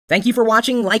Thank you for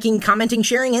watching, liking, commenting,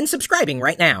 sharing, and subscribing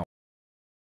right now.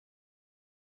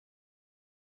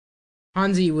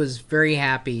 Hansi was very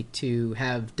happy to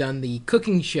have done the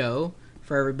cooking show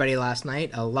for everybody last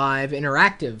night, a live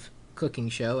interactive cooking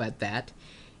show at that,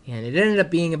 and it ended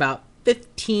up being about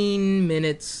 15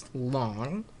 minutes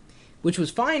long, which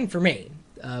was fine for me,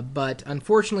 but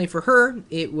unfortunately for her,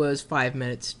 it was 5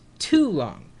 minutes too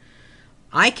long.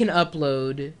 I can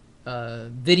upload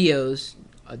videos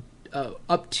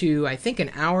up to, I think, an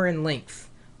hour in length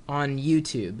on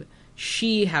YouTube.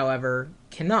 She, however,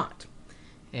 cannot.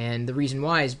 And the reason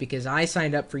why is because I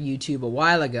signed up for YouTube a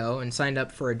while ago and signed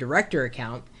up for a director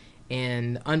account,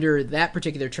 and under that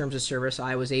particular terms of service,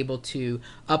 I was able to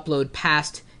upload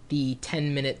past the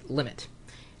 10-minute limit.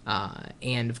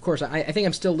 And of course, I think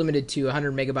I'm still limited to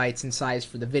 100 megabytes in size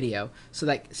for the video, so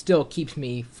that still keeps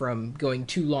me from going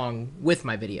too long with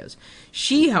my videos.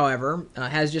 She, however,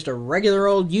 has just a regular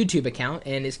old YouTube account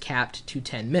and is capped to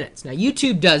 10 minutes. Now,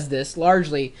 YouTube does this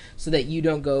largely so that you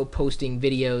don't go posting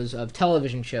videos of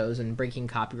television shows and breaking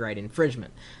copyright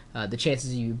infringement. The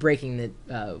chances of you breaking it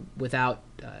without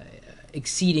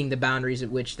exceeding the boundaries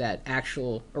at which that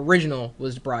actual original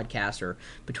was broadcast are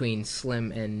between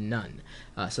slim and none.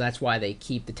 So that's why they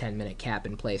keep the 10-minute cap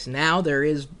in place. Now there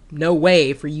is no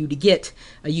way for you to get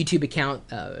a YouTube account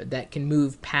that can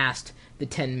move past the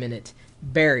 10-minute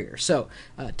barrier. So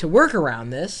to work around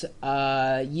this,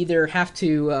 you either have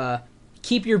to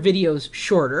keep your videos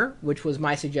shorter, which was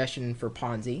my suggestion for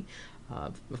Ponzi.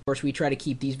 Of course, we try to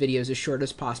keep these videos as short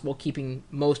as possible, keeping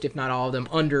most, if not all of them,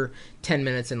 under 10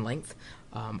 minutes in length.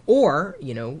 Or,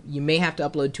 you may have to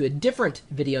upload to a different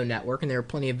video network, and there are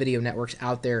plenty of video networks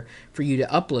out there for you to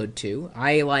upload to.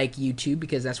 I like YouTube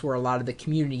because that's where a lot of the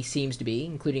community seems to be,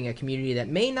 including a community that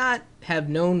may not have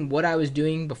known what I was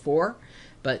doing before,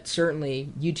 but certainly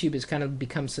YouTube has kind of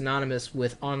become synonymous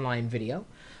with online video.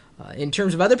 In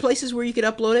terms of other places where you could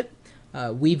upload it,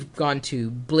 we've gone to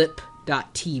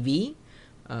blip.tv.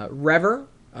 Rever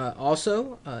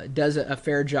also does a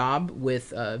fair job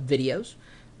with videos.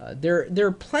 There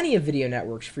are plenty of video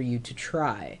networks for you to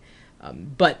try,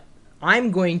 but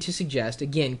I'm going to suggest,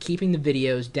 again, keeping the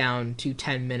videos down to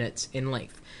 10 minutes in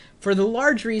length, for the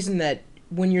large reason that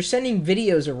when you're sending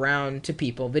videos around to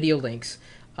people, video links,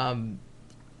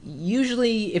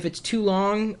 usually if it's too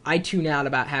long, I tune out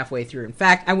about halfway through. In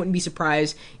fact, I wouldn't be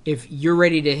surprised if you're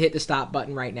ready to hit the stop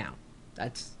button right now.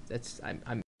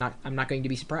 I'm not going to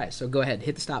be surprised. So go ahead,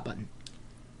 hit the stop button.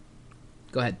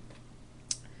 Go ahead.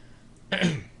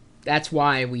 That's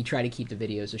why we try to keep the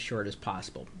videos as short as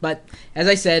possible. But as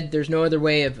I said, there's no other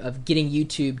way of getting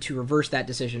YouTube to reverse that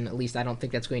decision. At least I don't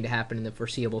think that's going to happen in the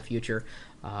foreseeable future.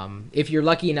 If you're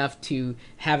lucky enough to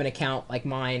have an account like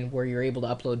mine where you're able to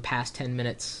upload past 10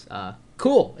 minutes,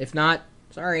 cool. If not,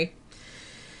 sorry.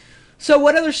 So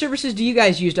what other services do you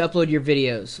guys use to upload your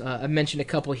videos? I mentioned a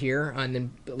couple here, and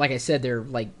then, like I said, there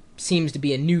seems to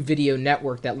be a new video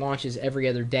network that launches every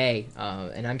other day,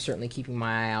 and I'm certainly keeping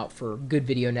my eye out for good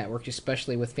video networks,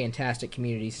 especially with fantastic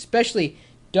communities, especially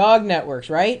dog networks,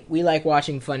 right? We like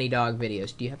watching funny dog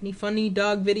videos. Do you have any funny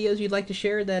dog videos you'd like to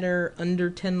share that are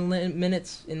under 10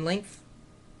 minutes in length?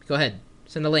 Go ahead,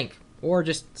 send a link. Or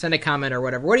just send a comment or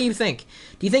whatever. What do you think?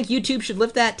 Do you think YouTube should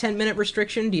lift that 10-minute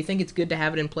restriction? Do you think it's good to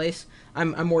have it in place?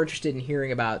 I'm more interested in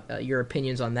hearing about your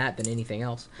opinions on that than anything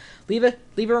else. Leave a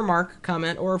remark,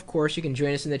 comment, or of course you can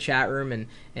join us in the chat room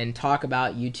and talk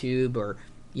about YouTube, or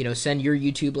send your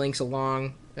YouTube links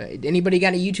along. Anybody got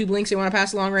any YouTube links they want to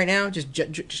pass along right now?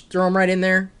 Just throw them right in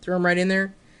there. Throw them right in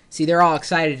there. See, they're all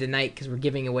excited tonight because we're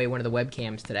giving away one of the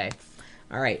webcams today.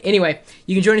 All right. Anyway,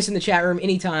 you can join us in the chat room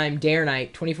anytime, day or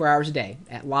night, 24 hours a day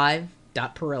at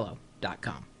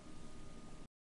live.pirillo.com.